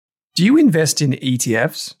Do you invest in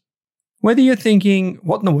ETFs? Whether you're thinking,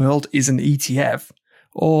 what in the world is an ETF?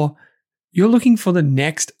 Or you're looking for the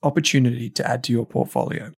next opportunity to add to your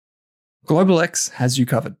portfolio, GlobalX has you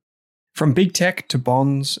covered. From big tech to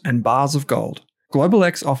bonds and bars of gold,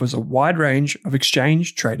 GlobalX offers a wide range of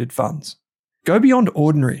exchange-traded funds. Go beyond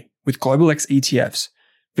ordinary with GlobalX ETFs.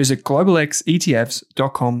 Visit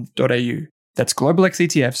globalxetfs.com.au. That's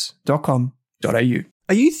globalxetfs.com.au.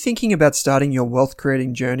 Are you thinking about starting your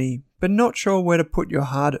wealth-creating journey, but not sure where to put your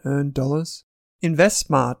hard-earned dollars?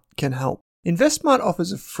 InvestSmart can help. InvestSmart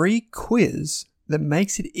offers a free quiz that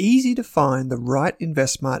makes it easy to find the right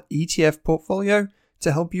InvestSmart ETF portfolio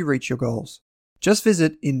to help you reach your goals. Just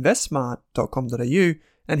visit investsmart.com.au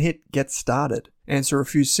and hit Get Started. Answer a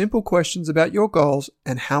few simple questions about your goals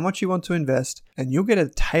and how much you want to invest, and you'll get a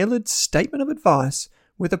tailored statement of advice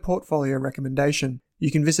with a portfolio recommendation. You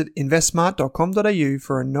can visit investsmart.com.au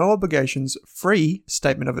for a no-obligations free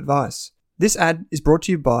statement of advice. This ad is brought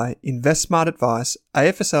to you by InvestSmart Advice,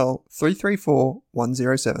 AFSL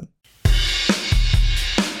 334107.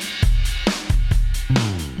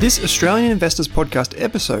 This Australian Investors Podcast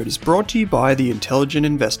episode is brought to you by The Intelligent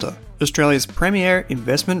Investor, Australia's premier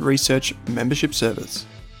investment research membership service.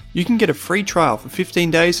 You can get a free trial for 15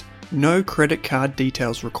 days, no credit card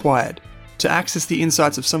details required. To access the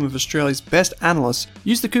insights of some of Australia's best analysts,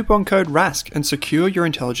 use the coupon code RASK and secure your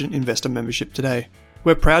Intelligent Investor membership today.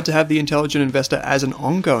 We're proud to have The Intelligent Investor as an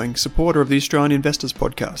ongoing supporter of the Australian Investors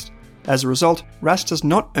Podcast. As a result, RASK does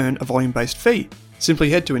not earn a volume-based fee. Simply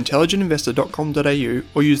head to intelligentinvestor.com.au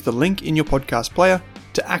or use the link in your podcast player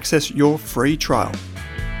to access your free trial.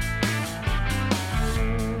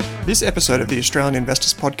 This episode of the Australian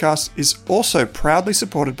Investors Podcast is also proudly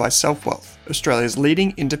supported by Selfwealth, Australia's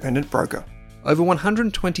leading independent broker. Over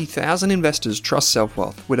 120,000 investors trust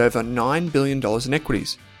Selfwealth with over $9 billion in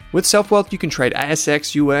equities. With Selfwealth, you can trade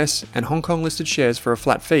ASX, US, and Hong Kong listed shares for a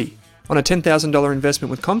flat fee. On a $10,000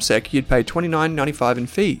 investment with CommSec, you'd pay $29.95 in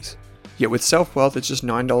fees. Yet with Selfwealth, it's just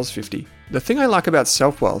 $9.50. The thing I like about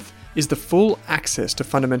Selfwealth is the full access to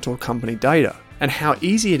fundamental company data and how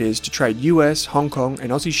easy it is to trade US, Hong Kong,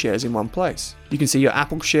 and Aussie shares in one place. You can see your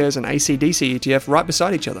Apple shares and ACDC ETF right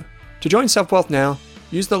beside each other. To join Selfwealth now,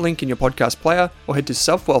 use the link in your podcast player or head to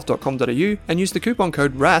selfwealth.com.au and use the coupon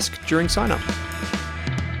code RASK during sign-up.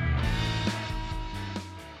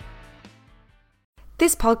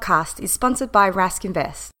 This podcast is sponsored by Rask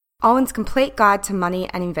Invest, Owen's complete guide to money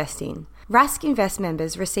and investing. Rask Invest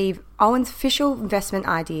members receive Owen's official investment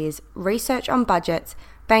ideas, research on budgets,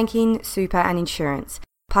 banking, super and insurance,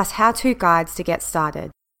 plus how-to guides to get started.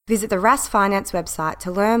 Visit the Rask Finance website to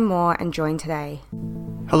learn more and join today.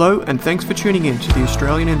 Hello and thanks for tuning in to the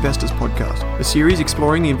Australian Investors Podcast, a series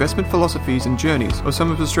exploring the investment philosophies and journeys of some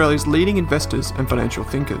of Australia's leading investors and financial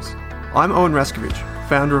thinkers. I'm Owen Raskovich,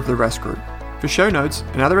 founder of the Rask Group. For show notes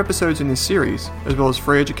and other episodes in this series, as well as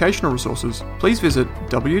free educational resources, please visit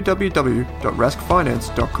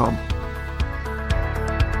www.raskfinance.com.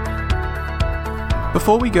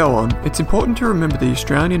 Before we go on, it's important to remember the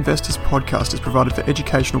Australian Investors Podcast is provided for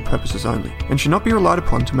educational purposes only and should not be relied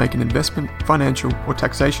upon to make an investment, financial, or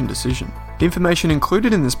taxation decision. The information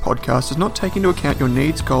included in this podcast does not take into account your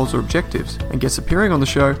needs, goals, or objectives, and guests appearing on the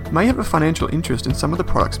show may have a financial interest in some of the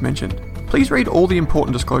products mentioned. Please read all the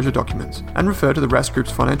important disclosure documents and refer to the Rask Group's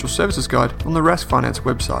Financial Services Guide on the Rask Finance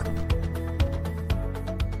website.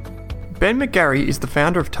 Ben McGarry is the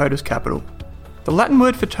founder of Totus Capital. The Latin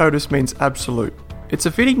word for totus means absolute. It's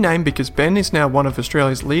a fitting name because Ben is now one of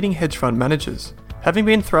Australia's leading hedge fund managers, having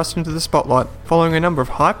been thrust into the spotlight following a number of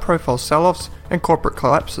high-profile sell-offs and corporate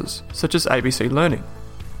collapses, such as ABC Learning.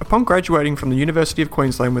 Upon graduating from the University of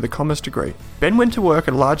Queensland with a commerce degree, Ben went to work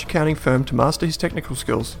at a large accounting firm to master his technical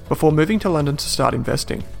skills before moving to London to start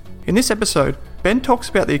investing. In this episode, Ben talks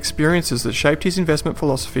about the experiences that shaped his investment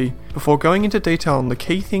philosophy before going into detail on the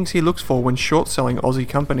key things he looks for when short-selling Aussie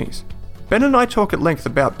companies. Ben and I talk at length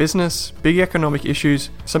about business, big economic issues,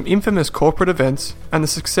 some infamous corporate events, and the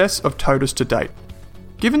success of Totus to date.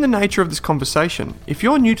 Given the nature of this conversation, if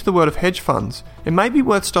you're new to the world of hedge funds, it may be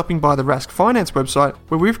worth stopping by the Rask Finance website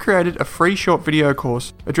where we've created a free short video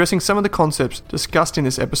course addressing some of the concepts discussed in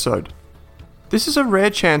this episode. This is a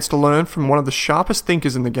rare chance to learn from one of the sharpest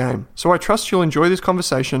thinkers in the game, so I trust you'll enjoy this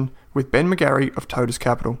conversation with Ben McGarry of Totus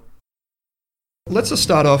Capital. Let's just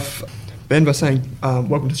start off, Ben, by saying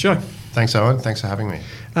welcome to the show. Thanks, Owen. Thanks for having me.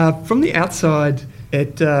 From the outside,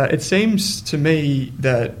 it seems to me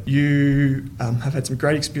that you have had some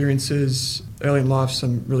great experiences early in life,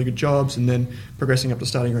 some really good jobs, and then progressing up to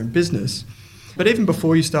starting your own business. But even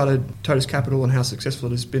before you started Totus Capital and how successful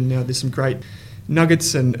it has been now, there's some great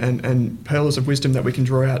nuggets and pearls of wisdom that we can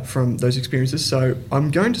draw out from those experiences. So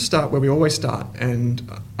I'm going to start where we always start and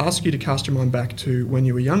ask you to cast your mind back to when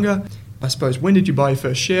you were younger. I suppose, when did you buy your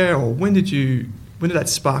first share, or when did that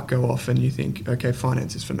spark go off and you think, okay,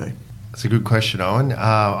 finance is for me? That's a good question, Owen.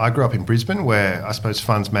 I grew up in Brisbane, where I suppose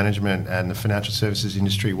funds management and the financial services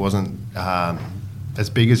industry wasn't as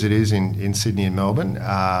big as it is in Sydney and Melbourne.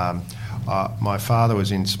 My father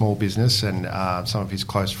was in small business, and some of his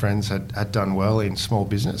close friends had done well in small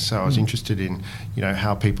business. So I was interested in,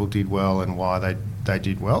 how people did well and why they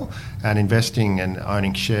did well. And investing and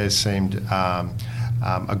owning shares seemed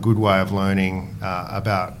a good way of learning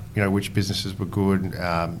about which businesses were good,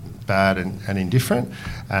 bad, and indifferent.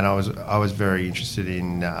 And I was very interested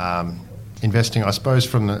in investing, I suppose,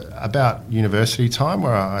 from about university time,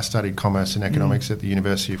 where I studied commerce and economics at the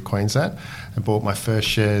University of Queensland, and bought my first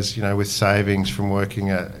shares, with savings from working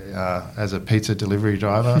as a pizza delivery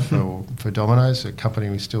driver for Domino's, a company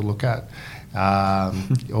we still look at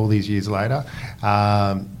all these years later,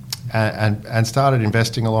 and started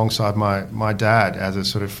investing alongside my dad as a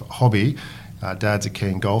sort of hobby. Dad's a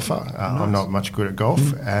keen golfer. Nice. I'm not much good at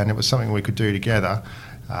golf, and it was something we could do together.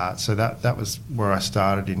 So that was where I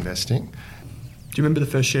started investing. Do you remember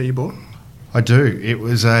the first share you bought? I do. It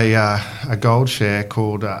was a gold share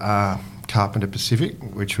called Carpenter Pacific,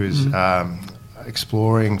 which was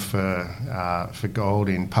exploring for gold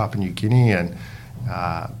in Papua New Guinea, and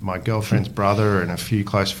my girlfriend's brother and a few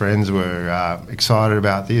close friends were excited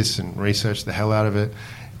about this and researched the hell out of it.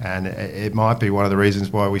 And it might be one of the reasons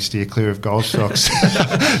why we steer clear of gold stocks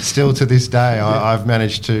still to this day. I've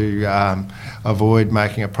managed to avoid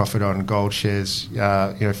making a profit on gold shares,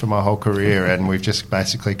 for my whole career, and we've just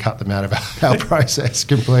basically cut them out of our process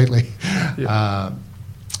completely.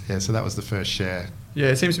 So that was the first share. Yeah,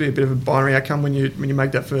 it seems to be a bit of a binary outcome when you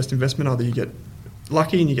make that first investment. Either you get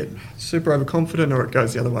lucky and you get super overconfident, or it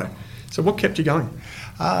goes the other way. So what kept you going?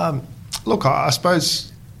 Look, I suppose...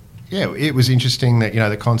 Yeah, it was interesting that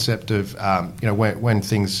the concept of when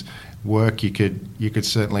things work, you could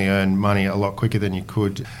certainly earn money a lot quicker than you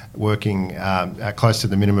could working at close to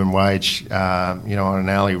the minimum wage, on an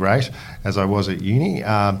hourly rate, as I was at uni.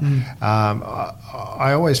 I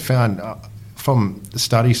always found from the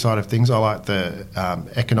study side of things, I like the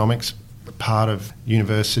economics part of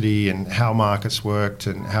university and how markets worked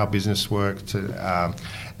and how business worked.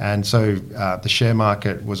 And so the share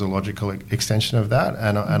market was a logical extension of that,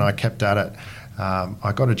 and I kept at it.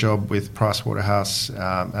 I got a job with Pricewaterhouse,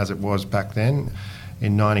 as it was back then,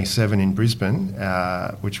 in 97 in Brisbane,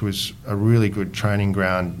 which was a really good training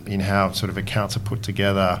ground in how sort of accounts are put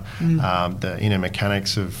together, the inner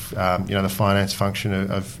mechanics of the finance function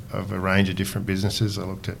of a range of different businesses. I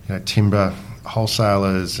looked at timber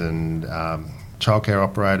wholesalers and childcare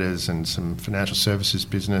operators and some financial services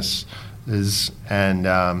businesses, and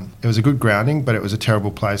it was a good grounding, but it was a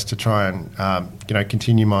terrible place to try and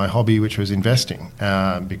continue my hobby, which was investing,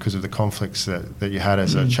 because of the conflicts that you had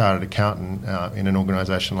as a chartered accountant in an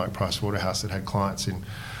organisation like Pricewaterhouse that had clients in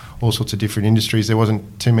all sorts of different industries. There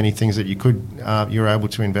wasn't too many things that you were able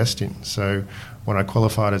to invest in. So when I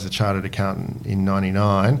qualified as a chartered accountant in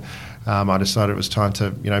 99, I decided it was time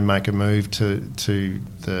to make a move to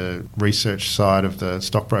the research side of the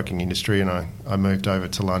stockbroking industry, and I moved over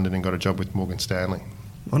to London and got a job with Morgan Stanley.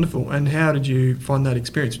 Wonderful. And how did you find that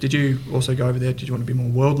experience? Did you also go over there? Did you want to be more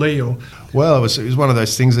worldly, or? Well, it was one of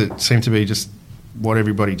those things that seemed to be just what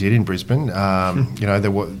everybody did in Brisbane.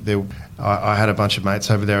 I had a bunch of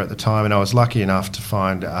mates over there at the time, and I was lucky enough to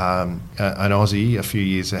find an Aussie a few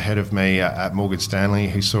years ahead of me at Morgan Stanley,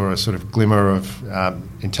 who saw a sort of glimmer of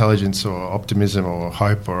intelligence or optimism or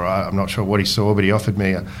hope, or I'm not sure what he saw, but he offered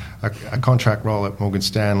me a contract role at Morgan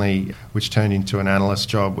Stanley, which turned into an analyst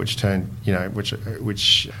job, which I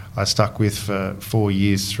stuck with for 4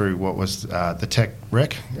 years through what was the tech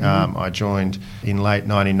wreck. I joined in late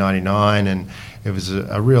 1999, and it was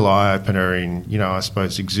a real eye-opener in, I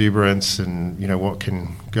suppose, exuberance and, what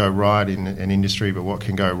can go right in an industry, but what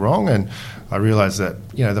can go wrong. And I realised that,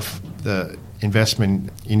 the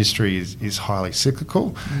investment industry is highly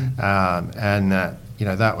cyclical, and that,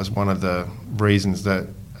 that was one of the reasons that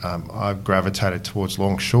I've gravitated towards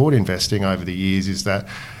long-short investing over the years, is that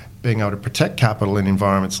being able to protect capital in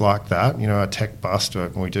environments like that, a tech bust,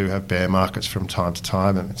 and we do have bear markets from time to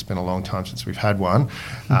time, and it's been a long time since we've had one,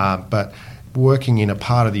 but working in a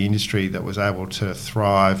part of the industry that was able to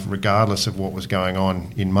thrive regardless of what was going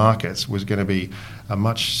on in markets was going to be a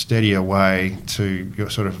much steadier way to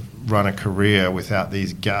sort of run a career without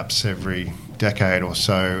these gaps every decade or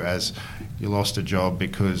so as you lost a job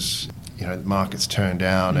because the markets turned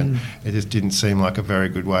down, and it just didn't seem like a very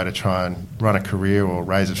good way to try and run a career or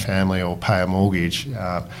raise a family or pay a mortgage.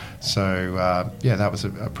 That was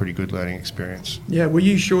a pretty good learning experience. Yeah, were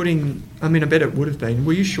you shorting? I mean, I bet it would have been.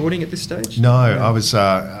 Were you shorting at this stage? No, I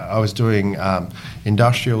was doing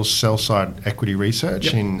industrial sell-side equity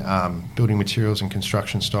research in building materials and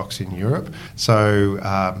construction stocks in Europe. So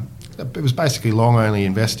it was basically long-only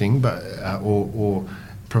investing, but or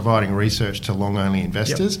providing research to long-only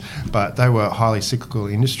investors, but they were highly cyclical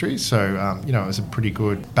industries. So it was a pretty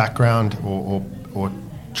good background or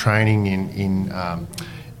training in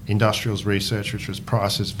industrials research, which was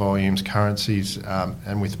prices, volumes, currencies,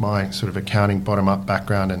 and with my sort of accounting bottom-up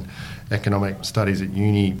background and economic studies at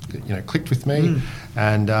uni, clicked with me,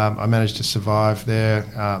 and I managed to survive there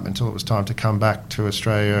until it was time to come back to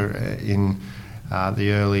Australia in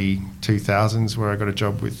the early 2000s, where I got a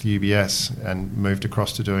job with UBS and moved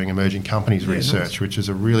across to doing emerging companies research, which is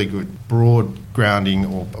a really good broad grounding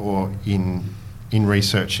or in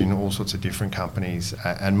research in all sorts of different companies.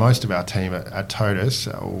 And most of our team at Totus,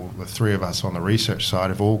 or the three of us on the research side,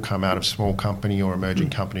 have all come out of small company or emerging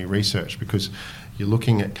company research, because you're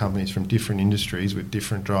looking at companies from different industries with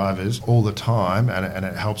different drivers all the time, and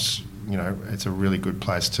it helps, it's a really good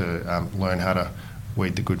place to learn how to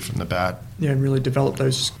weed the good from the bad. Yeah, and really develop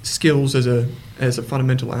those skills as a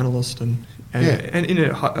fundamental analyst and in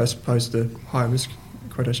a, I suppose, the high risk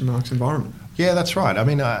quotation marks environment. Yeah, that's right. I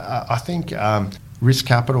mean, I think risk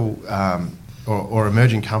capital or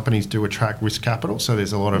emerging companies do attract risk capital. So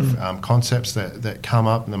there's a lot of concepts that come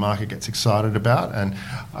up and the market gets excited about. And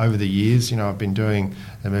over the years, I've been doing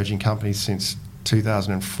emerging companies since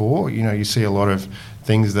 2004. You see a lot of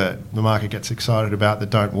things that the market gets excited about that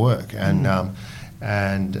don't work.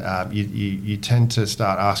 And you tend to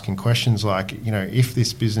start asking questions like, if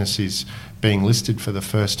this business is being listed for the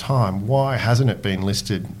first time, why hasn't it been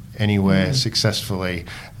listed anywhere successfully?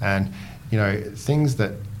 And things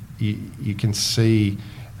that you can see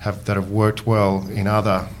that have worked well in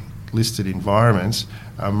other listed environments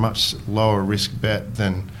are a much lower risk bet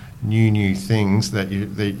than new things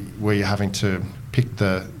where you're having to pick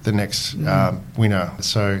the next winner.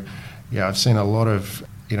 So I've seen a lot of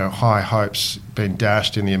high hopes being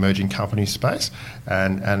dashed in the emerging company space,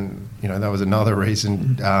 and that was another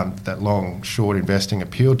reason that long short investing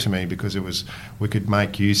appealed to me, because we could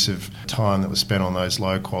make use of time that was spent on those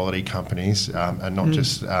low quality companies and not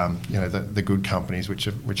just the good companies, which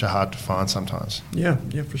are hard to find sometimes. Yeah,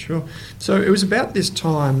 for sure. So it was about this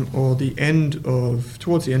time, or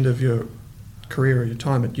towards the end of your career or your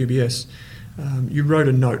time at UBS, you wrote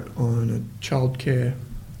a note on a childcare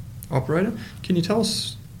operator. Can you tell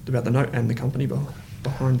us about the note and the company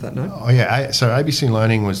behind that note? Oh yeah, so ABC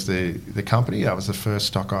Learning was the company. That was the first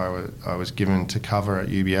stock I was given to cover at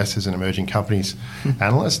UBS as an emerging companies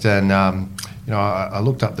analyst. And I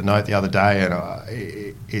looked up the note the other day,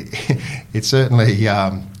 and it certainly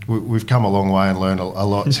we've come a long way and learned a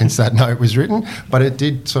lot since that note was written. But it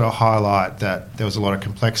did sort of highlight that there was a lot of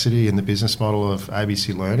complexity in the business model of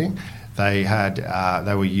ABC Learning. They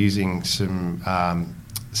were using some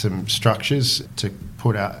structures to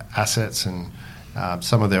put out assets, and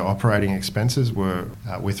some of their operating expenses were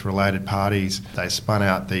with related parties. They spun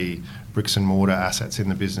out the bricks and mortar assets in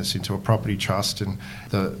the business into a property trust, and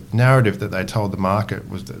the narrative that they told the market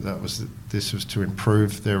was that this was to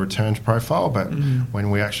improve their returns profile. But when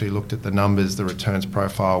we actually looked at the numbers, the returns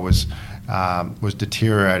profile was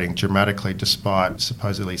deteriorating dramatically, despite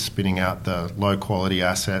supposedly spinning out the low quality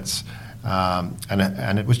assets.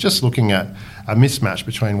 And it was just looking at a mismatch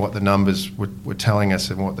between what the numbers were telling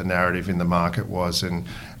us and what the narrative in the market was, and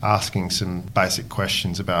asking some basic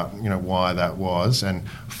questions about why that was, and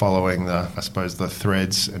following the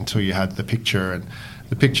threads until you had the picture. And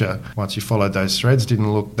the picture, once you followed those threads,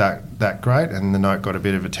 didn't look that great, and the note got a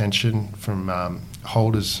bit of attention from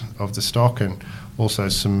holders of the stock, and also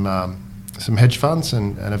some hedge funds,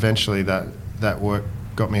 and eventually that work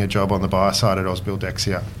got me a job on the buyer side at Ausbil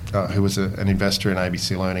Dexia, who was an investor in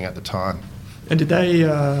ABC Learning at the time. And did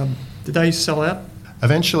they sell out?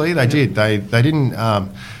 Eventually they did. They didn't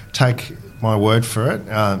take my word for it,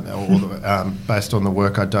 based on the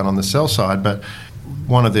work I'd done on the sell side. But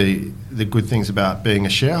one of the good things about being a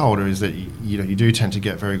shareholder is that you do tend to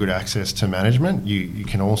get very good access to management. You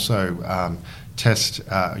can also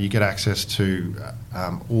you get access to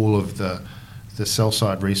all of the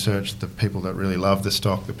sell-side research, the people that really love the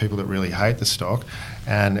stock, the people that really hate the stock.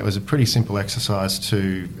 And it was a pretty simple exercise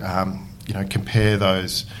to compare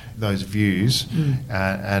those views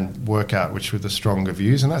and work out which were the stronger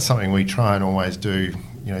views. And that's something we try and always do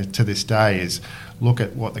to this day, is look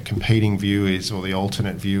at what the competing view is or the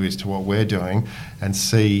alternate view is to what we're doing and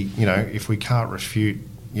see, if we can't refute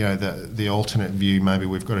the alternate view, maybe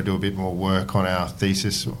we've got to do a bit more work on our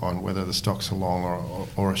thesis on whether the stock's a long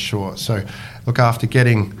or a short. So look, after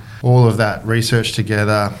getting all of that research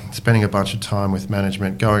together, spending a bunch of time with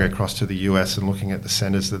management, going across to the US and looking at the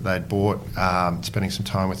centres that they'd bought, spending some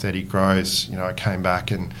time with Eddie Groves, I came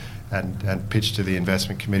back and pitched to the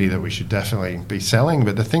investment committee that we should definitely be selling.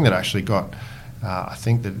 But the thing that actually got, I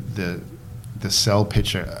think the sell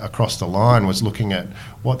pitch across the line was looking at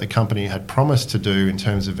what the company had promised to do in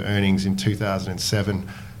terms of earnings in 2007,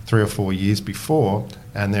 3 or 4 years before,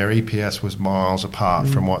 and their EPS was miles apart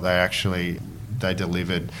from what they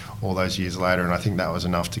delivered all those years later, and I think that was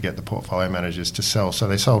enough to get the portfolio managers to sell. So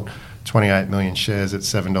they sold 28 million shares at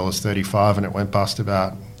 $7.35, and it went bust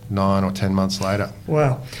about 9 or 10 months later.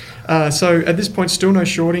 Wow. So at this point, still no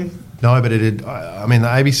shorting? No, but it did. I mean, the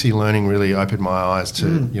ABC learning really opened my eyes to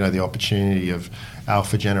the opportunity of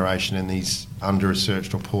alpha generation in these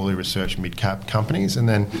under-researched or poorly researched mid-cap companies. And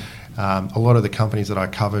then a lot of the companies that I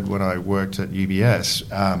covered when I worked at UBS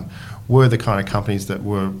were the kind of companies that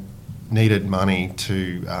needed money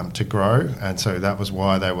to grow, and so that was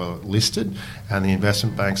why they were listed. And the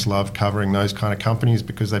investment banks loved covering those kind of companies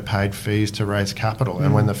because they paid fees to raise capital.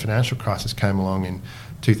 And when the financial crisis came along in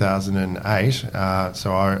 2008,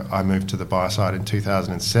 so I moved to the buy side in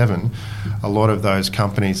 2007, a lot of those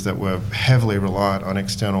companies that were heavily reliant on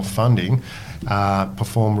external funding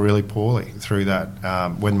performed really poorly through that.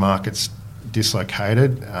 When markets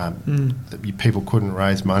dislocated, people couldn't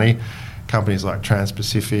raise money. Companies like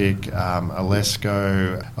Trans-Pacific,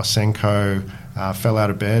 Alesco, Ausenco fell out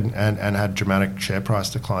of bed and had dramatic share price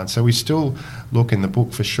decline. So we still look in the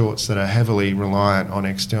book for shorts that are heavily reliant on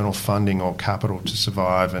external funding or capital to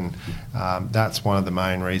survive, and that's one of the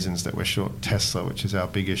main reasons that we're short Tesla, which is our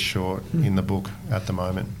biggest short in the book at the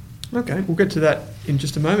moment. Okay, we'll get to that in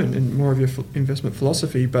just a moment and more of your investment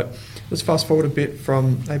philosophy, but let's fast forward a bit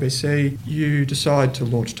from ABC. You decide to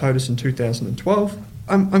launch Totus in 2012.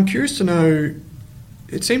 I'm curious to know,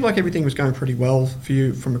 it seemed like everything was going pretty well for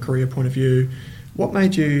you from a career point of view. What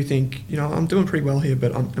made you think, I'm doing pretty well here,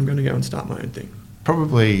 but I'm going to go and start my own thing?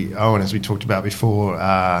 Probably, Owen, as we talked about before,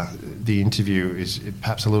 the interview is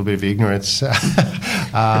perhaps a little bit of ignorance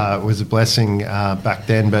was a blessing back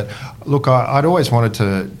then. But look, I'd always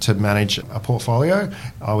wanted to manage a portfolio.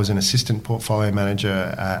 I was an assistant portfolio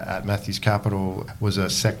manager at Matthews Capital, was a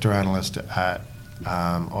sector analyst at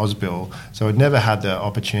Ausbil, so I'd never had the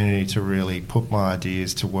opportunity to really put my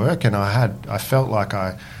ideas to work, and I felt like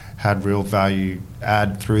I had real value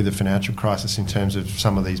add through the financial crisis in terms of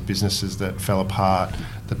some of these businesses that fell apart,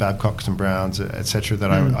 the Babcocks and Browns, etc.,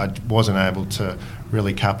 that I wasn't able to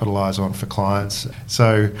really capitalise on for clients.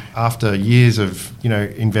 So after years of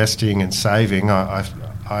investing and saving, I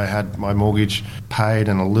had my mortgage paid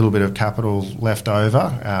and a little bit of capital left over,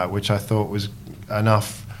 which I thought was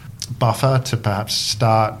enough buffer to perhaps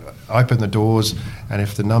open the doors, and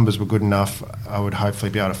if the numbers were good enough, I would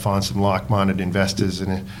hopefully be able to find some like-minded investors,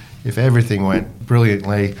 and if everything went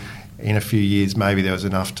brilliantly, in a few years maybe there was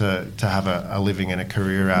enough to have a living and a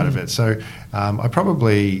career out of it. So I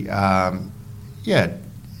probably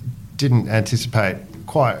didn't anticipate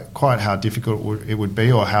quite how difficult it would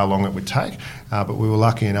be or how long it would take, but we were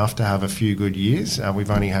lucky enough to have a few good years.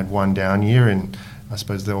 We've only had one down year in, I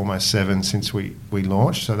suppose, they're almost 7 since we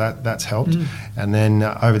launched, so that's helped. And then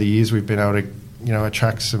over the years we've been able to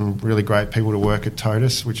attract some really great people to work at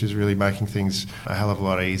Totus, which is really making things a hell of a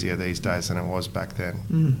lot easier these days than it was back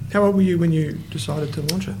then. How old were you when you decided to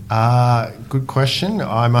launch it? Good question.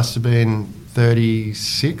 I must have been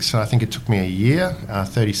 36. I think it took me a year.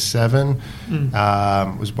 37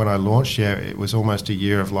 was when I launched. Yeah, it was almost a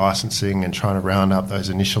year of licensing and trying to round up those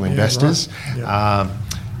initial investors. Right. Yeah.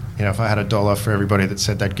 If I had $1 for everybody that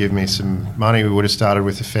said they'd give me some money, we would have started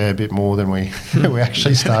with a fair bit more than we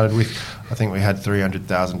actually started with. I think we had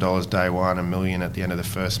 $300,000 day one, $1 million at the end of the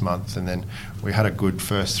first month, and then we had a good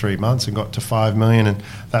first 3 months and got to $5 million, and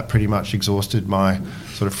that pretty much exhausted my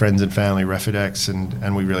sort of friends and family Refidex,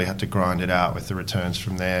 and we really had to grind it out with the returns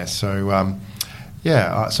from there. So,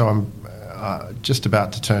 so I'm just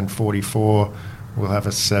about to turn 44. We'll have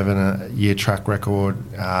a 7-year track record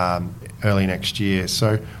early next year.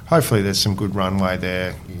 So hopefully there's some good runway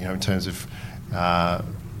there, in terms of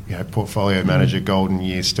portfolio manager golden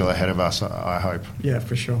years still ahead of us, I hope. Yeah,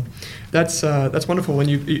 for sure. That's wonderful. And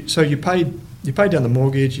you paid down the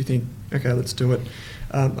mortgage. You think, okay, let's do it.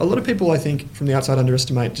 A lot of people, I think, from the outside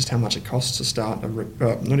underestimate just how much it costs to start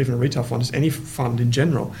not even a retail fund, just any fund in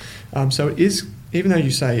general. So it is, even though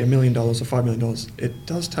you say $1 million or $5 million, it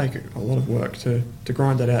does take a lot of work to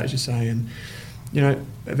grind that out, as you say. And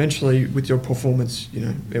eventually with your performance,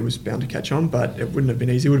 it was bound to catch on, but it wouldn't have been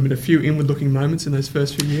easy. It would have been a few inward-looking moments in those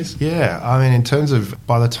first few years. Yeah, I mean, in terms of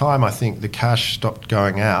by the time I think the cash stopped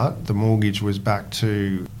going out, the mortgage was back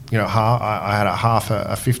to, I had a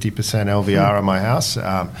 50% LVR on my house.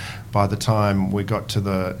 By the time we got to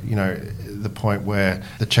the point where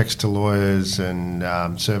the checks to lawyers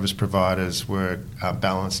and service providers were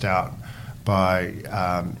balanced out by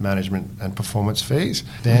management and performance fees.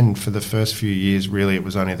 Then for the first few years, really, it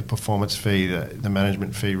was only the performance fee. The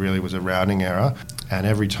management fee really was a rounding error. And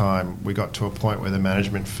every time we got to a point where the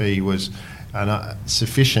management fee was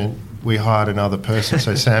sufficient, we hired another person.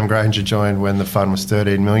 So Sam Granger joined when the fund was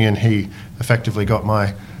 13 million. He effectively got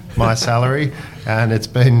my salary, and it's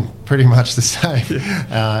been pretty much the same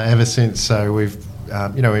ever since. So we've,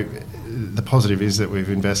 the positive is that we've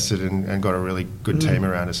invested and got a really good team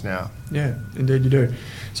around us now. Yeah, indeed you do.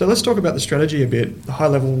 So let's talk about the strategy a bit. The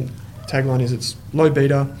high-level tagline is it's low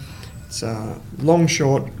beta, it's long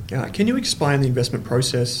short. Can you explain the investment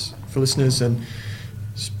process for listeners, and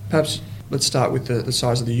perhaps let's start with the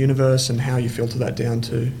size of the universe and how you filter that down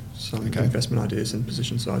to some investment ideas and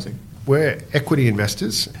position sizing? We're equity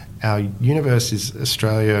investors. Our universe is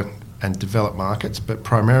Australia and developed markets, but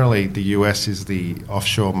primarily the US is the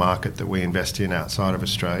offshore market that we invest in outside of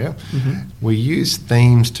Australia. Mm-hmm. We use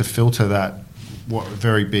themes to filter that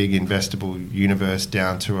very big investable universe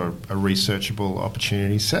down to a researchable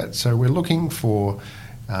opportunity set. So we're looking for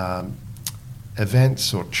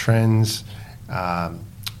events or trends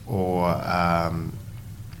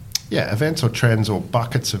events or trends or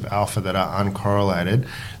buckets of alpha that are uncorrelated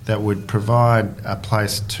that would provide a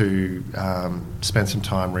place to spend some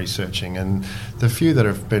time researching. And the few that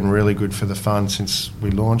have been really good for the fund since we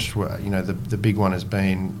launched were, the big one has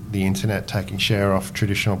been the internet taking share off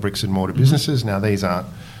traditional bricks and mortar businesses. Now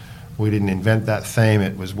we didn't invent that theme.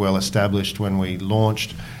 It was well established when we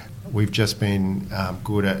launched. We've just been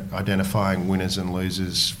good at identifying winners and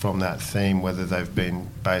losers from that theme, whether they've been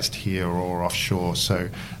based here or offshore. So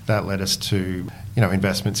that led us to,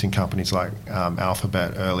 investments in companies like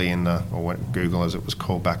Alphabet or Google as it was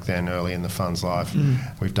called back then, early in the fund's life.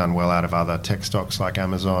 We've done well out of other tech stocks like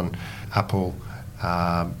Amazon, Apple,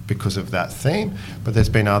 because of that theme. But there's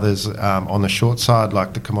been others on the short side,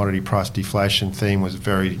 like the commodity price deflation theme was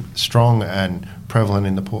very strong and prevalent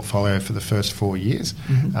in the portfolio for the first 4 years.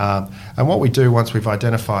 Mm-hmm. And what we do once we've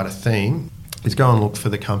identified a theme is go and look for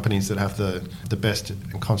the companies that have the best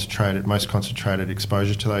and most concentrated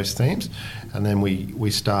exposure to those themes. And then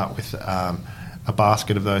we start with a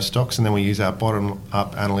basket of those stocks, and then we use our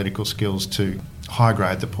bottom-up analytical skills to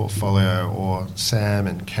high-grade the portfolio. Or Sam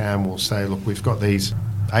and Cam will say, look, we've got these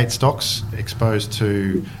 8 stocks exposed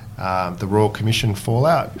to the Royal Commission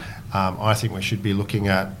fallout. I think we should be looking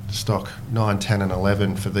at stock 9, 10 and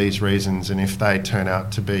 11 for these reasons, and if they turn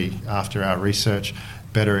out to be, after our research,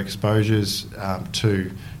 better exposures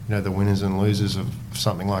to the winners and losers of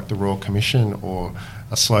something like the Royal Commission or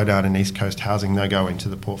a slowdown in East Coast housing, they go into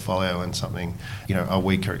the portfolio, and something, a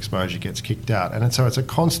weaker exposure gets kicked out. And so it's a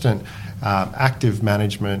constant active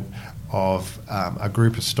management of a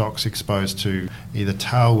group of stocks exposed to either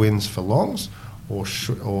tailwinds for longs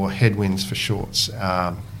or headwinds for shorts.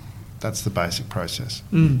 That's the basic process.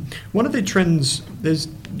 One of the trends,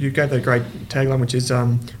 you gave that great tagline, which is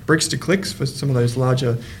bricks to clicks for some of those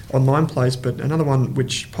larger online plays, but another one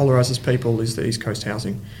which polarises people is the East Coast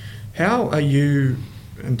housing. How are you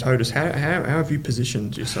and Totus, how have you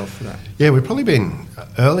positioned yourself for that? Yeah, we've probably been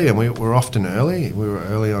early, and we're often early. We were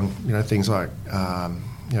early on, things like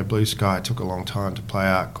Blue Sky took a long time to play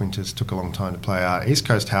out. Quintus took a long time to play out. East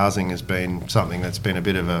Coast housing has been something that's been a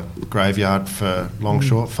bit of a graveyard for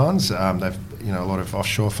long-short funds. They've, a lot of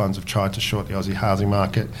offshore funds have tried to short the Aussie housing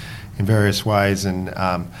market in various ways, and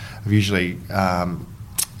have usually,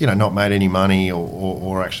 not made any money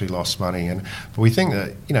or actually lost money. But we think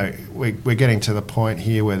that, we're getting to the point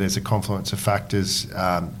here where there's a confluence of factors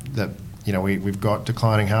that. We've got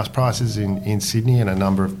declining house prices in Sydney and a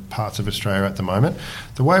number of parts of Australia at the moment.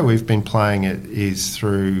 The way we've been playing it is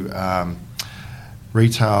through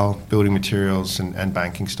retail, building materials and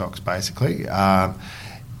banking stocks, basically.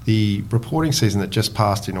 The reporting season that just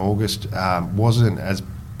passed in August wasn't as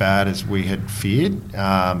bad as we had feared,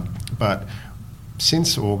 but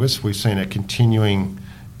since August we've seen a continuing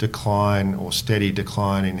decline or steady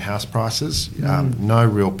decline in house prices. No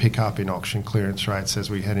real pickup in auction clearance rates as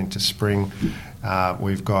we head into spring.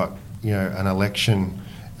 We've got an election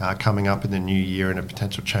coming up in the new year and a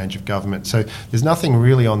potential change of government. So there's nothing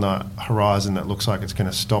really on the horizon that looks like it's going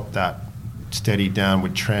to stop that steady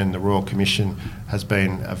downward trend. The Royal Commission has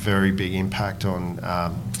been a very big impact on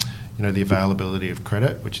the availability of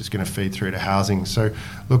credit, which is going to feed through to housing. So,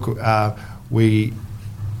 look, we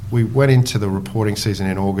went into the reporting season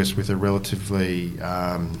in August with a relatively,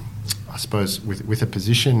 I suppose, with a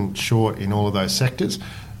position short in all of those sectors.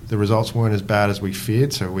 The results weren't as bad as we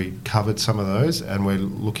feared, so we covered some of those, and we're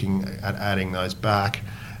looking at adding those back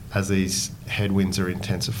as these headwinds are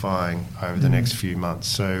intensifying over the next few months.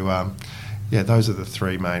 So, those are the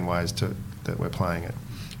three main ways that we're playing it.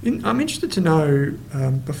 I'm interested to know,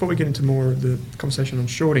 before we get into more of the conversation on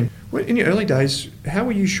shorting, in your early days, how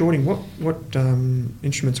were you shorting? What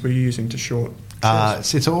instruments were you using to short?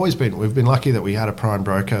 It's always been, we've been lucky that we had a prime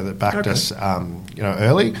broker that backed us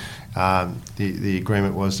early. The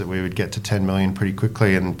agreement was that we would get to 10 million pretty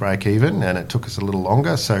quickly and break even, and it took us a little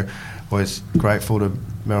longer. So always grateful to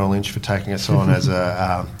Merrill Lynch for taking us on as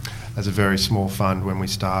a very small fund when we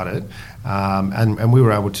started, and we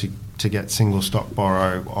were able to get single stock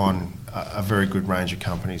borrow on a very good range of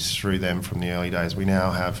companies through them from the early days. We now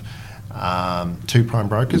have 2 prime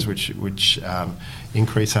brokers, which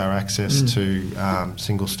increase our access to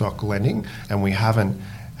single stock lending, and we haven't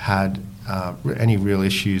had any real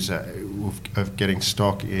issues of getting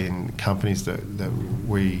stock in companies that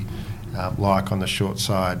we like on the short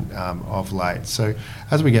side of late. So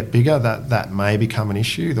as we get bigger, that may become an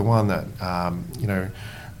issue. The one that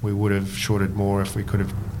we would have shorted more if we could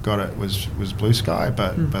have got it was Blue Sky,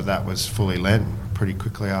 but that was fully lent pretty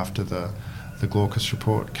quickly after the Glaucus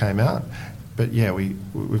report came out. But yeah,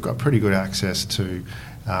 we've got pretty good access to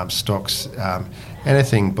stocks.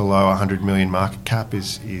 Anything below 100 million market cap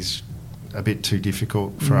is a bit too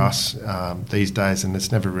difficult for us these days, and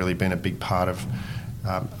it's never really been a big part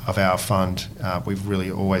of our fund. We've really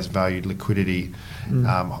always valued liquidity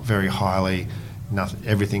very highly.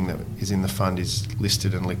 Everything that is in the fund is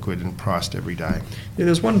listed and liquid and priced every day. Yeah,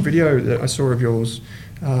 there's one video that I saw of yours.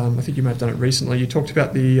 I think you may have done it recently. You talked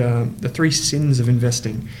about the 3 sins of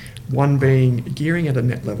investing. One being gearing at a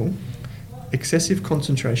net level, excessive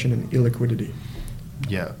concentration, and illiquidity.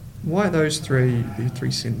 Yeah. Why are those the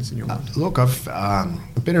three sins in your mind? Look, I've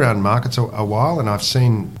been around markets a while, and I've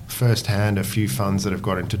seen firsthand a few funds that have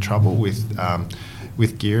got into trouble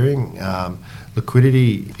with gearing.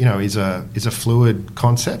 Liquidity, is a fluid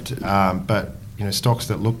concept, but stocks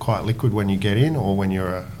that look quite liquid when you get in, or when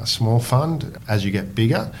you're a small fund, as you get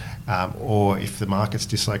bigger, or if the markets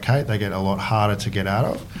dislocate, they get a lot harder to get out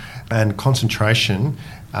of. And concentration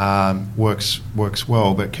works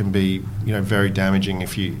well, but can be very damaging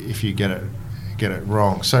if you get it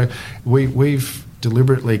wrong. So we've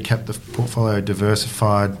deliberately kept the portfolio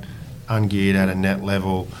diversified, ungeared at a net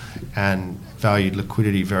level, and valued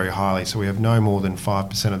liquidity very highly. So we have no more than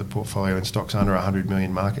 5% of the portfolio in stocks under 100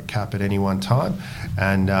 million market cap at any one time.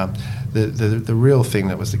 And the real thing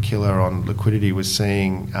that was the killer on liquidity was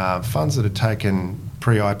seeing funds that had taken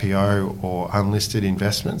pre-IPO or unlisted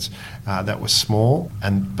investments that were small,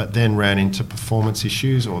 but then ran into performance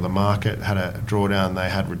issues, or the market had a drawdown, they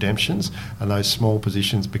had redemptions, and those small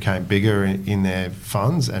positions became bigger in their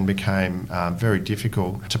funds and became very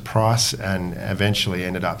difficult to price, and eventually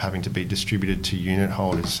ended up having to be distributed to unit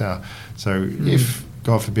holders. So if,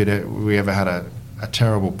 God forbid, we ever had a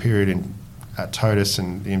terrible period at Totus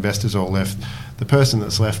and the investors all left, the person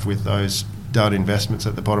that's left with those dud investments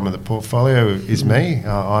at the bottom of the portfolio is me.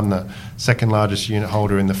 I'm the second largest unit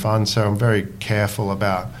holder in the fund, so I'm very careful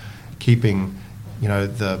about keeping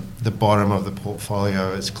the bottom of the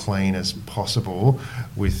portfolio as clean as possible,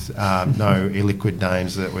 with no illiquid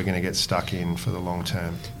names that we're going to get stuck in for the long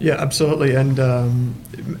term. Yeah, absolutely. And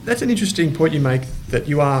that's an interesting point you make, that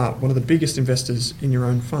you are one of the biggest investors in your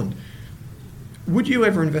own fund. Would you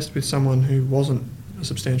ever invest with someone who wasn't a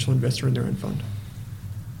substantial investor in their own fund?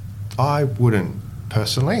 I wouldn't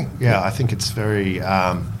personally. Yeah, I think it's very.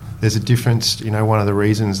 There's a difference. One of the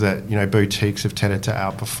reasons that boutiques have tended to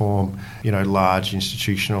outperform large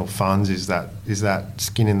institutional funds is that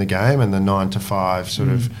skin in the game and the 9 to 5 sort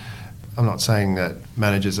of. I'm not saying that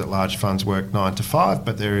managers at large funds work 9 to 5,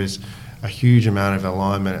 but there is a huge amount of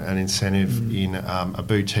alignment and incentive in a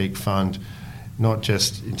boutique fund. Not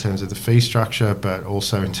just in terms of the fee structure, but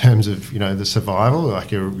also in terms of the survival.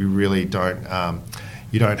 Like you really don't.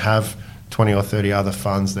 You don't have 20 or 30 other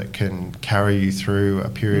funds that can carry you through a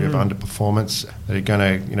period of underperformance, that are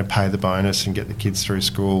going to pay the bonus and get the kids through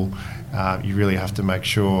school. You really have to make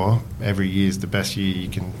sure every year is the best year you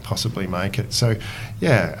can possibly make it. So,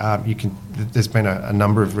 you can. There's been a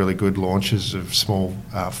number of really good launches of small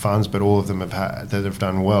funds, but all of them that have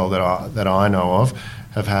done well that I know of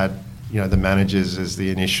have had the managers as the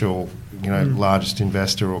initial largest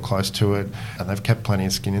investor or close to it, and they've kept plenty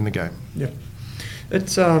of skin in the game. Yeah.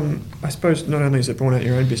 It's, I suppose, not only is it born out in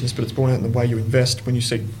your own business, but it's born out in the way you invest when you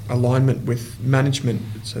seek alignment with management,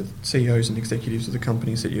 so CEOs and executives of the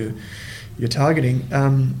companies that you're targeting.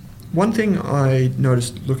 One thing I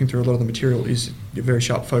noticed looking through a lot of the material is your very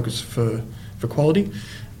sharp focus for quality.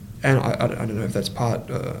 And I don't know if that's part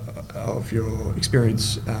of your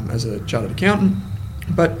experience as a chartered accountant,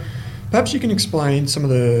 but perhaps you can explain some of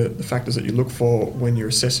the factors that you look for when you're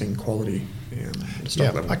assessing quality at a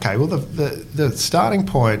stock level. Okay. Well, the starting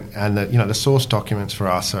point and the source documents for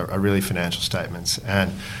us are really financial statements,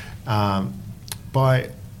 and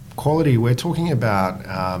by quality we're talking about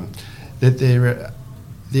that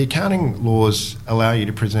the accounting laws allow you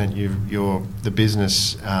to present the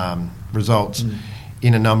business results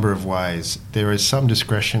in a number of ways. There is some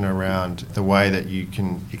discretion around the way that you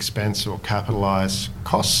can expense or capitalise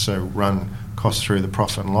costs, so run costs through the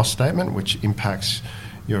profit and loss statement, which impacts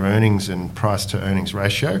your earnings and price to earnings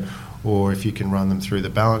ratio, or if you can run them through the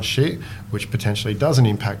balance sheet, which potentially doesn't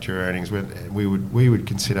impact your earnings. We would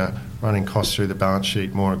consider running costs through the balance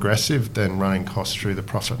sheet more aggressive than running costs through the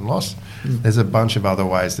profit and loss. There's a bunch of other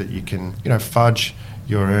ways that you can fudge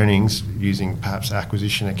your earnings using perhaps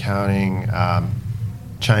acquisition accounting,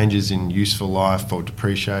 changes in useful life or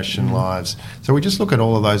depreciation lives. So we just look at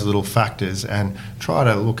all of those little factors and try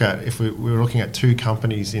to look at, if we were looking at two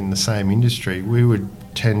companies in the same industry, we would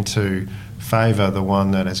tend to favour the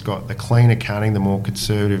one that has got the clean accounting, the more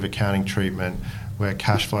conservative accounting treatment, where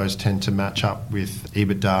cash flows tend to match up with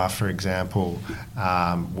EBITDA, for example,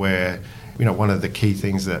 where one of the key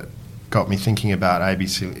things that got me thinking about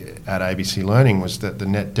ABC Learning was that the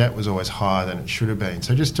net debt was always higher than it should have been.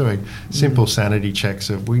 So just doing simple sanity checks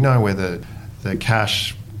of, we know whether the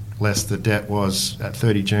cash less the debt was at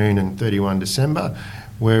 30 June and 31 December.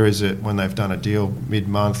 Where is it when they've done a deal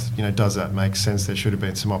mid-month? Does that make sense? There should have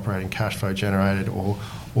been some operating cash flow generated, or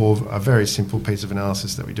a very simple piece of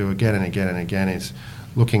analysis that we do again and again and again is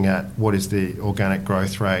looking at what is the organic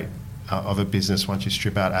growth rate of a business once you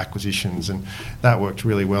strip out acquisitions, and that worked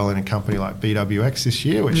really well in a company like BWX this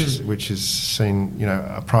year, which has seen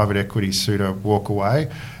a private equity suitor walk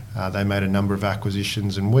away. They made a number of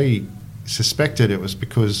acquisitions, and we suspected it was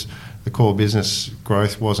because the core business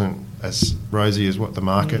growth wasn't as rosy as what the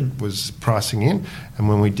market was pricing in. And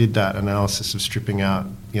when we did that analysis of stripping out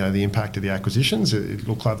the impact of the acquisitions, it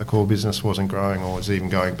looked like the core business wasn't growing or was even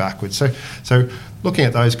going backwards. So looking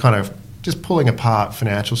at those kind of, just pulling apart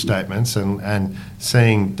financial statements and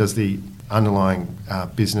seeing, does the underlying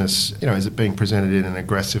business, is it being presented in an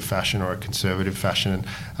aggressive fashion or a conservative fashion?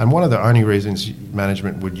 And one of the only reasons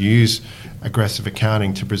management would use aggressive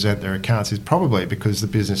accounting to present their accounts is probably because the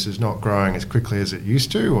business is not growing as quickly as it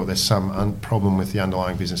used to, or there's some problem with the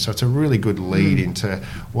underlying business. So it's a really good lead into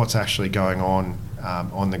what's actually going on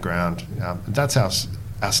the ground. That's our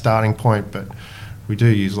starting point, but we do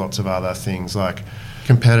use lots of other things like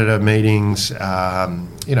competitor meetings,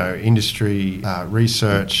 industry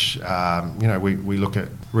research. We look at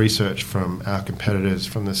research from our competitors,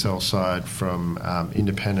 from the sell side, from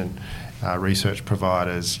independent research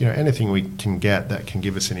providers. Anything we can get that can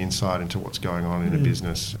give us an insight into what's going on in a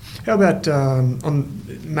business. How about on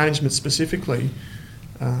management specifically?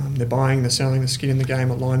 They're buying, they're selling, they're skin in the game,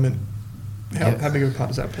 alignment. How big of a part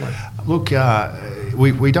does that play? Look,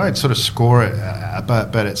 we don't sort of score it,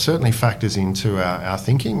 but it certainly factors into our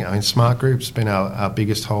thinking. I mean, Smart Group's been our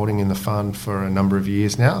biggest holding in the fund for a number of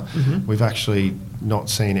years now. We've actually not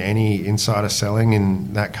seen any insider selling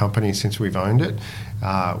in that company since we've owned it,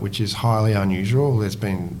 which is highly unusual. There's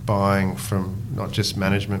been buying from not just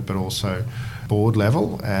management but also board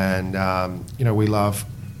level, and we love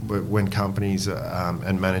when companies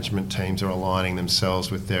and management teams are aligning themselves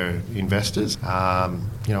with their investors. A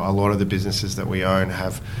lot of the businesses that we own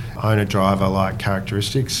have owner-driver-like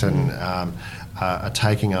characteristics and are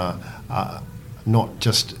taking a not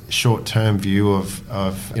just short-term view of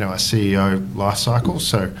a CEO life cycle.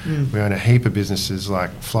 So we own a heap of businesses like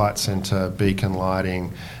Flight Centre, Beacon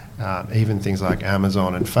Lighting, even things like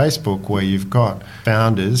Amazon and Facebook, where you've got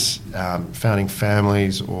founders, founding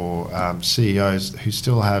families or CEOs who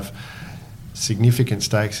still have significant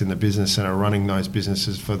stakes in the business and are running those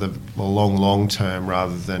businesses for the long term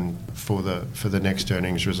rather than for the next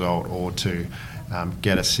earnings result, or to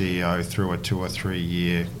get a CEO through a 2 or 3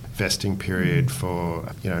 year vesting period for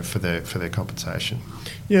their compensation.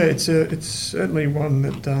 Yeah, it's certainly one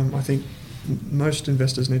that I think most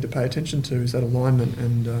investors need to pay attention to, is that alignment.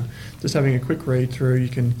 And just having a quick read through, you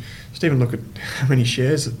can just even look at how many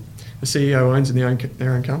shares the CEO owns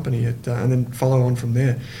their own company, and then follow on from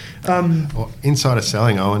there. Well, insider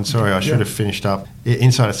selling, Owen, sorry, I should have finished up.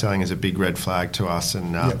 Insider selling is a big red flag to us,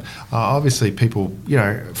 and obviously people,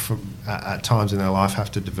 at times in their life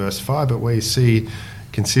have to diversify, but we see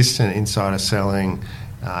consistent insider selling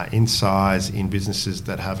in size in businesses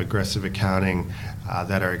that have aggressive accounting,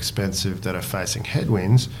 that are expensive, that are facing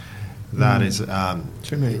headwinds. That is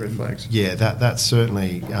too many red flags. Yeah, that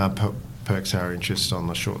certainly perks our interest on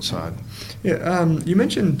the short side. Yeah, you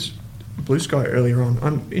mentioned Blue Sky earlier on.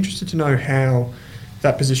 I'm interested to know how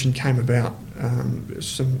that position came about.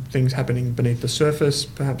 Some things happening beneath the surface,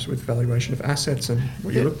 perhaps with valuation of assets and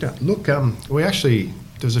what you looked at. Look,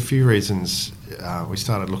 there's a few reasons we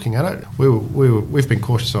started looking at it. We've been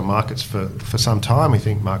cautious on markets for some time. We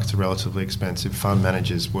think markets are relatively expensive. Fund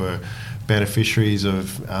managers were beneficiaries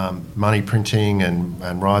of money printing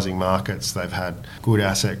and rising markets. They've had good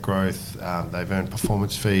asset growth. They've earned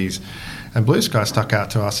performance fees. And Blue Sky stuck out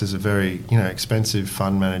to us as a very expensive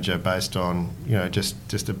fund manager based on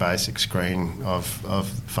just a basic screen of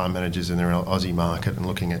fund managers in the Aussie market, and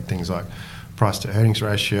looking at things like price to earnings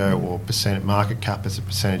ratio or market cap as a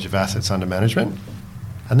percentage of assets under management.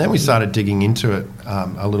 And then we started digging into it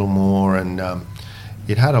a little more, and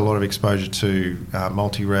it had a lot of exposure to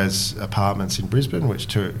multi-res apartments in Brisbane, which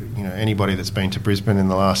to anybody that's been to Brisbane in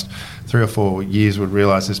the last 3 or 4 years would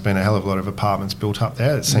realise there's been a hell of a lot of apartments built up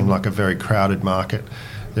there. It seemed like a very crowded market.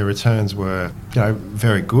 Their returns were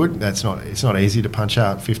very good. It's not easy to punch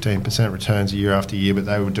out 15% returns year after year, but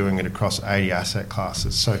they were doing it across 80 asset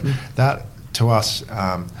classes. So that to us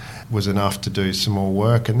was enough to do some more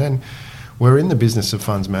work. And then we're in the business of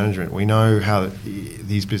funds management. We know how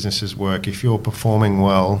these businesses work. If you're performing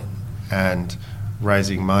well and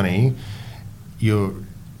raising money, you're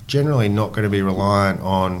generally not going to be reliant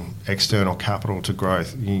on external capital to grow.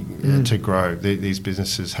 These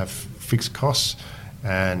businesses have fixed costs,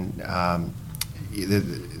 and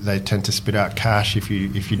they tend to spit out cash if you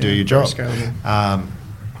do your job.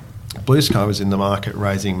 Blue Sky was in the market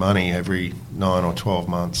raising money every 9 or 12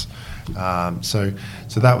 months. So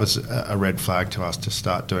that was a red flag to us to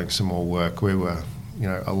start doing some more work. We were,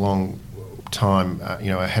 a long time,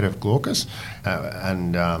 ahead of Glaucus,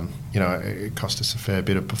 and it cost us a fair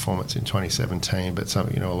bit of performance in 2017. But some,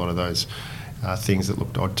 a lot of those things that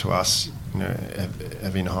looked odd to us,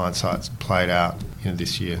 have in hindsight played out,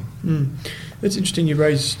 this year. That's interesting. You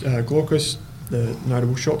raised Glaucus, the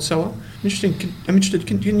notable short seller. I'm interested.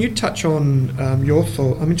 Can you touch on your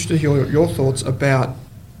thought? I'm interested to hear your thoughts about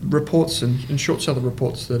reports and short seller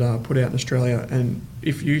reports that are put out in Australia, and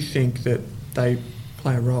if you think that they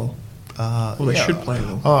play a role, or they should play a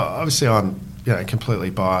role. Obviously, I'm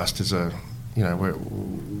completely biased as a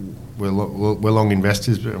we're long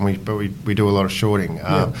investors, but we do a lot of shorting.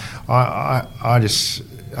 I'm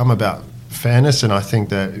about fairness, and I think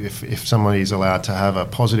that if somebody is allowed to have a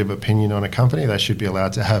positive opinion on a company, they should be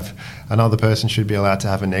allowed to have another person should be allowed to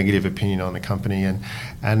have a negative opinion on the company,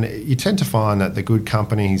 and you tend to find that the good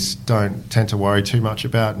companies don't tend to worry too much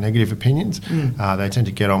about negative opinions. They tend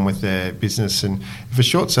to get on with their business, and if a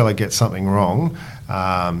short seller gets something wrong,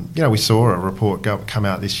 we saw a report come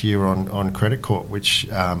out this year on Credit Corp, which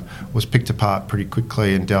was picked apart pretty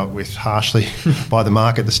quickly and dealt with harshly by the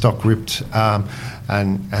market. The stock ripped, and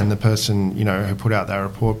the person who put out that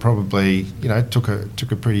report probably took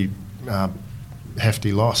a pretty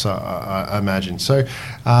hefty loss, I imagine. So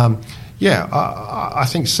I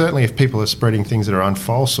think certainly if people are spreading things that are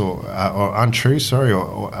unfalse or untrue,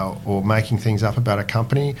 or making things up about a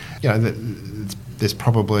company, there's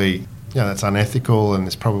probably that's unethical, and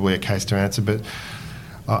there's probably a case to answer. But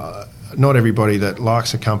not everybody that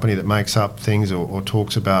likes a company that makes up things or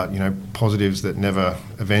talks about positives that never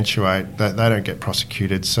eventuate, they don't get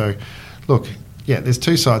prosecuted. So look, there's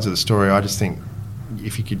two sides of the story. I just think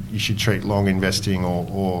you should treat long investing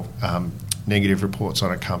or negative reports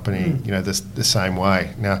on a company the same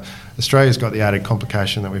way. Now, Australia's got the added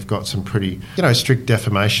complication that we've got some pretty strict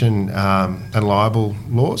defamation and libel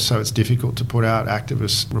laws, so it's difficult to put out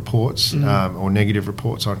activist reports or negative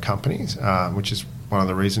reports on companies, which is one of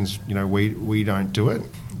the reasons we don't do it.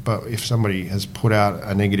 But if somebody has put out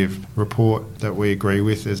a negative report that we agree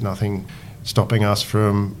with, there's nothing stopping us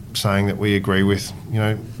from saying that we agree with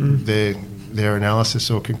their analysis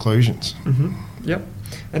or conclusions. Yep.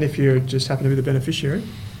 And if you just happen to be the beneficiary?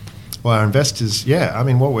 Well, our investors,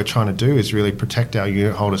 what we're trying to do is really protect our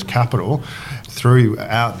unit holders' capital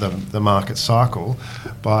throughout the market cycle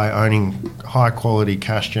by owning high-quality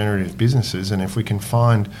cash-generative businesses. And if we can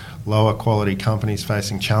find lower-quality companies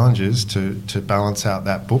facing challenges to balance out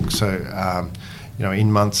that book, so,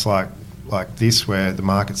 in months like like this, where the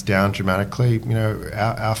market's down dramatically,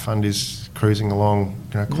 our fund is cruising along,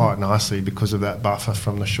 quite nicely because of that buffer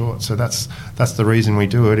from the short. So that's the reason we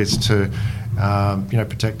do it, is to,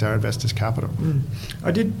 protect our investors' capital.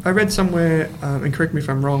 I read somewhere, and correct me if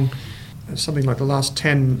I'm wrong, something like the last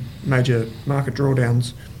 10 major market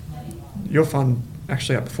drawdowns, your fund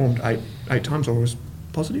actually outperformed eight times, or was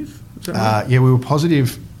positive? Is that right? Yeah, we were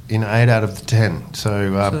positive in 8 out of the 10.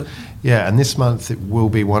 So and this month it will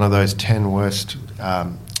be one of those 10 worst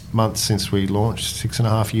months since we launched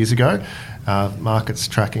 6.5 years ago. Market's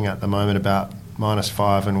tracking at the moment about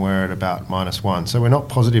 -5, and we're at about -1. So we're not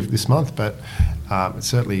positive this month, but it's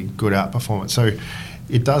certainly good outperformance. So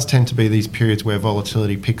it does tend to be these periods where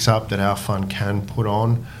volatility picks up that our fund can put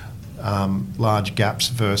on large gaps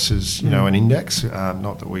versus an index.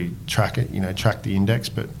 Not that we track it, track the index,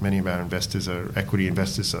 but many of our investors are equity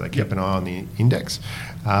investors, so they keep an eye on the index.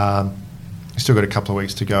 Still got a couple of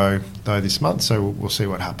weeks to go though this month, so we'll see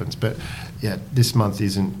what happens. But yeah, this month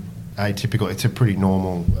isn't atypical. It's a pretty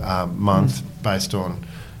normal month based on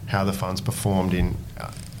how the fund's performed in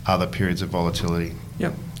other periods of volatility.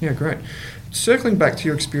 Yeah, great. Circling back to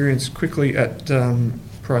your experience quickly at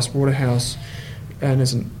Price Waterhouse, and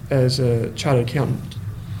as a chartered accountant,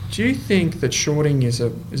 do you think that shorting is a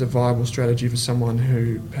viable strategy for someone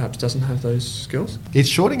who perhaps doesn't have those skills?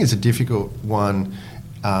 Shorting is a difficult one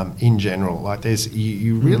in general. Like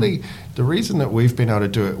you really, the reason that we've been able to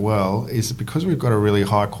do it well is because we've got a really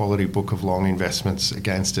high quality book of long investments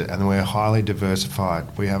against it, and we're highly diversified.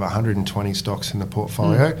 We have 120 stocks in the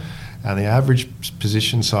portfolio, and the average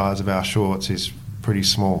position size of our shorts is pretty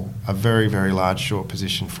small. A very, very large short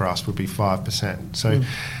position for us would be 5%. So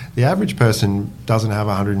the average person doesn't have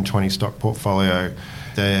a 120 stock portfolio.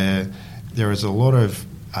 There is a lot of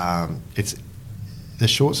the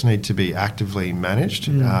shorts need to be actively managed.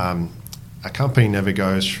 A company never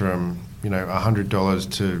goes from $100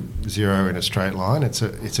 to zero in a straight line. It's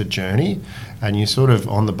a journey, and you're sort of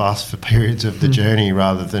on the bus for periods of the journey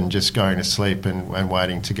rather than just going to sleep and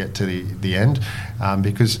waiting to get to the end,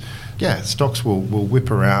 because stocks will whip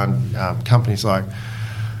around. Companies like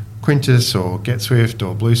Quintus or GetSwift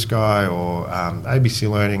or Blue Sky or ABC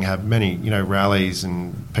Learning have many rallies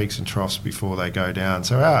and peaks and troughs before they go down.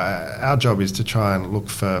 So our job is to try and look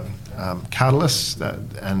for catalysts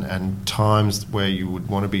and times where you would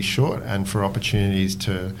want to be short, and for opportunities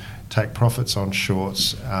to take profits on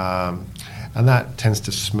shorts, and that tends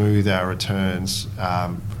to smooth our returns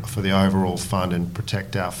for the overall fund and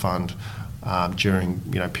protect our fund during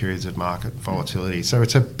periods of market volatility. So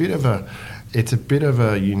it's a bit of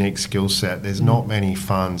a unique skill set. There's not many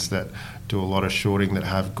funds that do a lot of shorting that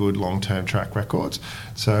have good long-term track records.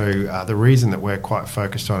 So the reason that we're quite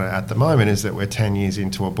focused on it at the moment is that we're 10 years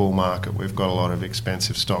into a bull market. We've got a lot of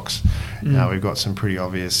expensive stocks. We've got some pretty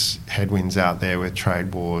obvious headwinds out there with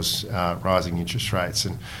trade wars, rising interest rates,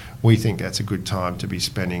 and we think that's a good time to be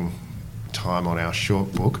spending time on our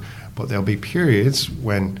short book. But there'll be periods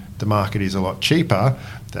when the market is a lot cheaper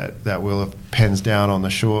that will have pens down on the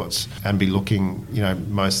shorts and be looking,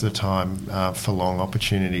 most of the time for long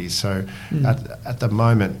opportunities. So at the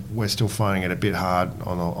moment, we're still finding it a bit hard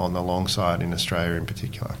on the long side in Australia in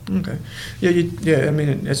particular. Okay. Yeah. I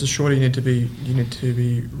mean, as a shorter, you need to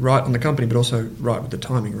be right on the company, but also right with the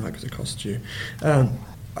timing, right? Because it costs you.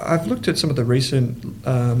 I've looked at some of the recent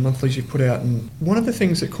monthlies you've put out, and one of the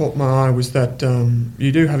things that caught my eye was that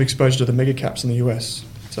you do have exposure to the mega caps in the US.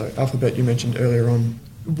 So Alphabet you mentioned earlier on.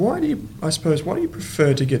 Why do you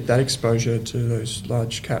prefer to get that exposure to those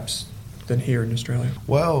large caps than here in Australia?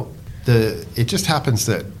 Well, it just happens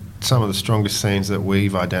that some of the strongest themes that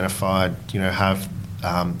we've identified, have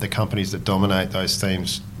the companies that dominate those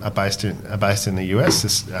themes are based in the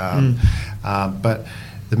US. But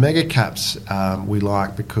the mega caps we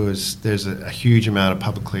like because there's a huge amount of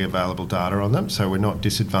publicly available data on them, so we're not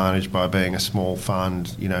disadvantaged by being a small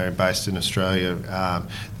fund, based in Australia.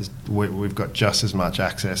 We've got just as much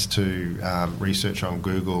access to research on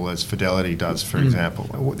Google as Fidelity does, for example.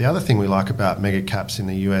 The other thing we like about mega caps in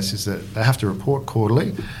the US is that they have to report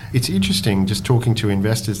quarterly. It's interesting just talking to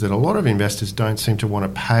investors that a lot of investors don't seem to want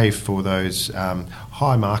to pay for those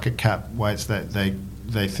high market cap weights that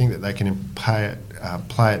they think that they can play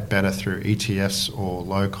it better through ETFs or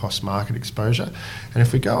low-cost market exposure. And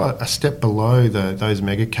if we go a step below those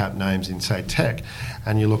mega cap names in, say, tech,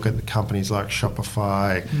 and you look at the companies like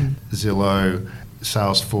Shopify, Zillow,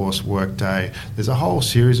 Salesforce, Workday, there's a whole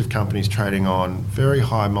series of companies trading on very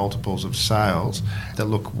high multiples of sales that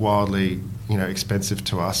look wildly expensive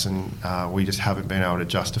to us, and we just haven't been able to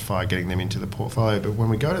justify getting them into the portfolio. But when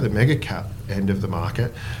we go to the mega cap end of the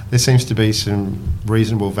market, there seems to be some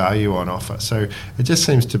reasonable value on offer. So it just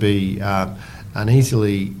seems to be an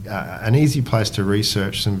easy place to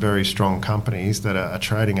research some very strong companies that are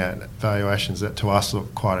trading at valuations that to us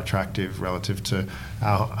look quite attractive relative to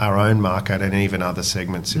our own market and even other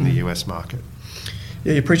segments in the US market.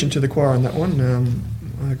 Yeah, you're preaching to the choir on that one.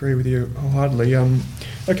 I agree with you wholeheartedly.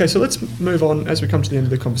 Okay, so let's move on as we come to the end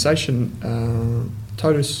of the conversation.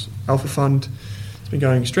 Totus Alpha Fund has been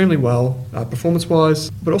going extremely well,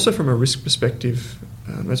 performance-wise, but also from a risk perspective,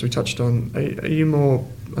 as we touched on. Are you more,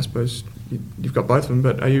 I suppose, you've got both of them,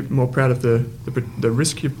 but are you more proud of the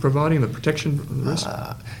risk you're providing, the protection of the risk?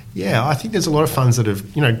 Yeah, I think there's a lot of funds that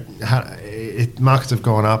have, markets have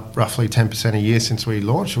gone up roughly 10% a year since we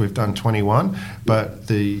launched. We've done 21, but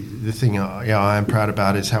the thing I am proud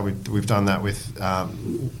about is how we've done that with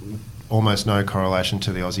almost no correlation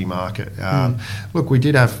to the Aussie market. Look, we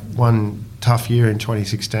did have one tough year in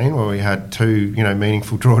 2016 where we had two,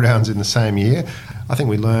 meaningful drawdowns in the same year. I think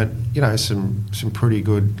we learned, some pretty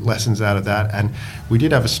good lessons out of that, and we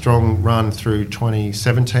did have a strong run through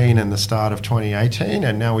 2017 and the start of 2018,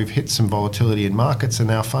 and now we've hit some volatility in markets, and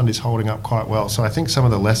our fund is holding up quite well. So I think some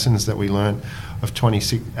of the lessons that we learned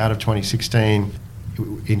out of 2016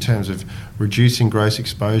 in terms of reducing gross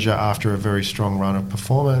exposure after a very strong run of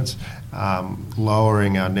performance,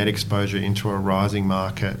 lowering our net exposure into a rising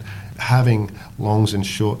market, having longs and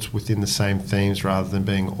shorts within the same themes rather than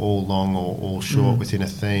being all long or all short within a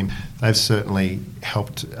theme, they've certainly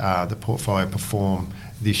helped the portfolio perform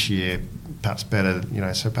this year perhaps better,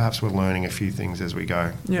 so perhaps we're learning a few things as we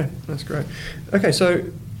go. Yeah, that's great. Okay, so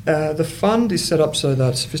the fund is set up so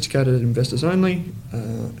that sophisticated investors only.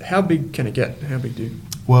 How big can it get? How big do you?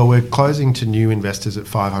 Well, we're closing to new investors at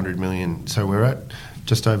 500 million, so we're at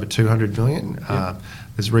just over 200 million. Yep.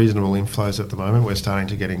 There's reasonable inflows at the moment. We're starting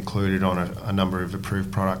to get included on a number of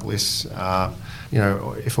approved product lists.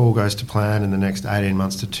 If all goes to plan in the next 18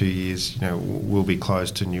 months to 2 years, we'll be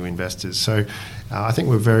closed to new investors. So I think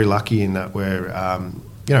we're very lucky in that we're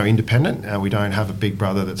independent. We don't have a big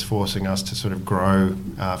brother that's forcing us to sort of grow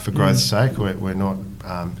for growth's sake. We're not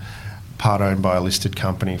part owned by a listed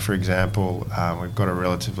company, for example. We've got a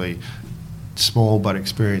relatively small but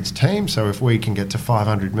experienced team. So if we can get to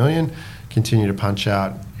 500 million, continue to punch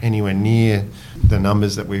out anywhere near the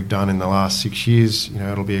numbers that we've done in the last 6 years,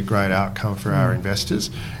 it'll be a great outcome for our investors.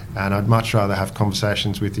 And I'd much rather have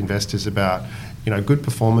conversations with investors about, good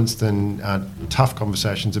performance than tough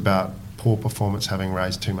conversations about poor performance having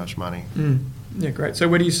raised too much money. Yeah, great. So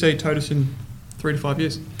where do you see Totus in 3 to 5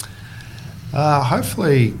 years?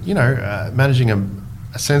 Hopefully, managing a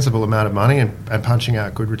sensible amount of money and punching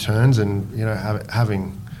out good returns and,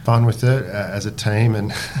 having fun with it as a team,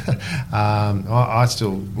 and I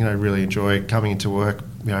still really enjoy coming into work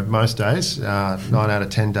most days, 9 out of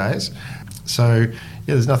 10 days. So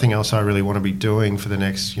there's nothing else I really want to be doing for the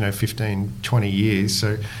next 15, 20 years.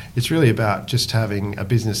 So it's really about just having a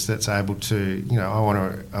business that's able to I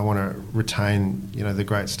want to retain the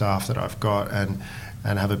great staff that I've got and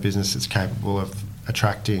have a business that's capable of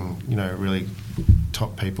attracting really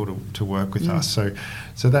top people to work with us.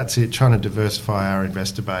 So that's it, trying to diversify our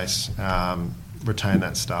investor base, retain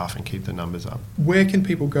that staff and keep the numbers up. Where can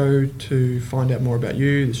people go to find out more about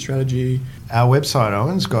you, the strategy? Our website,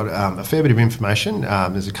 Owen's got a fair bit of information.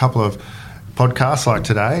 There's a couple of podcasts like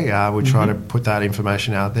today. We try to put that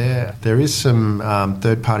information out there. There is some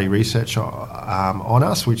third-party research on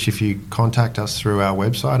us, which if you contact us through our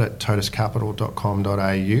website at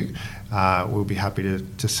totuscapital.com.au, we'll be happy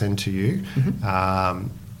to send to you.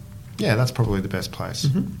 That's probably the best place.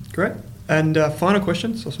 Great. And final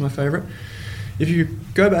question, it's also my favourite. If you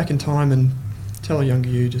go back in time and tell a younger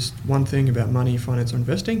you just one thing about money, finance or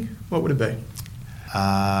investing, what would it be?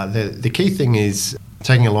 The key thing is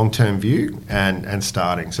taking a long-term view and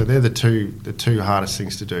starting. So they're the two hardest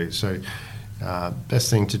things to do. So best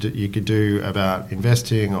thing you could do about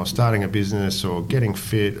investing or starting a business or getting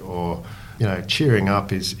fit or cheering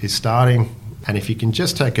up is starting. And if you can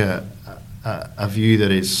just take a view that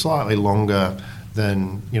is slightly longer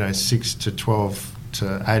than 6 to 12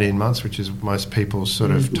 to 18 months, which is most people's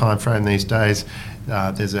sort of time frame these days,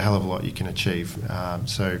 there's a hell of a lot you can achieve.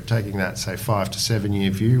 So taking that, say, 5 to 7 year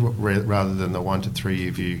view rather than the 1 to 3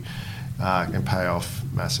 year view can pay off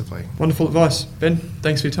massively. Wonderful advice. Ben,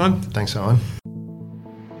 thanks for your time. Thanks, Owen.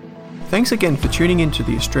 Thanks again for tuning in to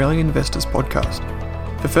the Australian Investors Podcast.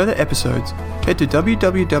 For further episodes, head to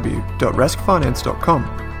www.raskfinance.com.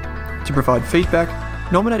 To provide feedback,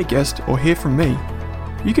 nominate a guest or hear from me,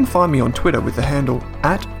 you can find me on Twitter with the handle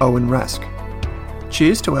 @OwenRask.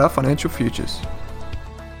 Cheers to our financial futures.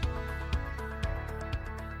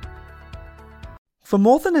 For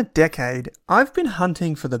more than a decade, I've been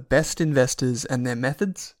hunting for the best investors and their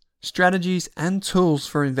methods, strategies, and tools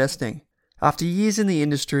for investing. After years in the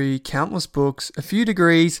industry, countless books, a few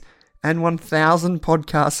degrees, and 1,000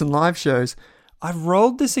 podcasts and live shows, I've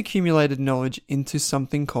rolled this accumulated knowledge into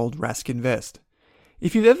something called Rask Invest.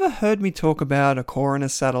 If you've ever heard me talk about a core and a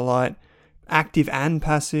satellite, active and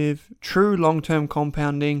passive, true long-term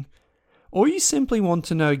compounding, or you simply want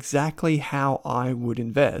to know exactly how I would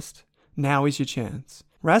invest, now is your chance.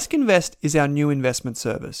 Rask Invest is our new investment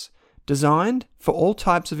service, designed for all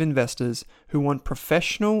types of investors who want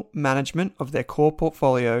professional management of their core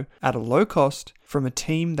portfolio at a low cost from a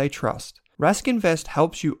team they trust. Rask Invest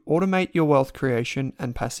helps you automate your wealth creation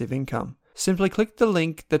and passive income. Simply click the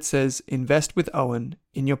link that says Invest with Owen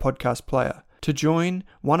in your podcast player to join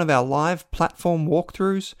one of our live platform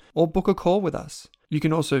walkthroughs or book a call with us. You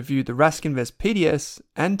can also view the Rask Invest PDS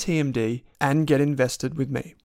and TMD and get invested with me.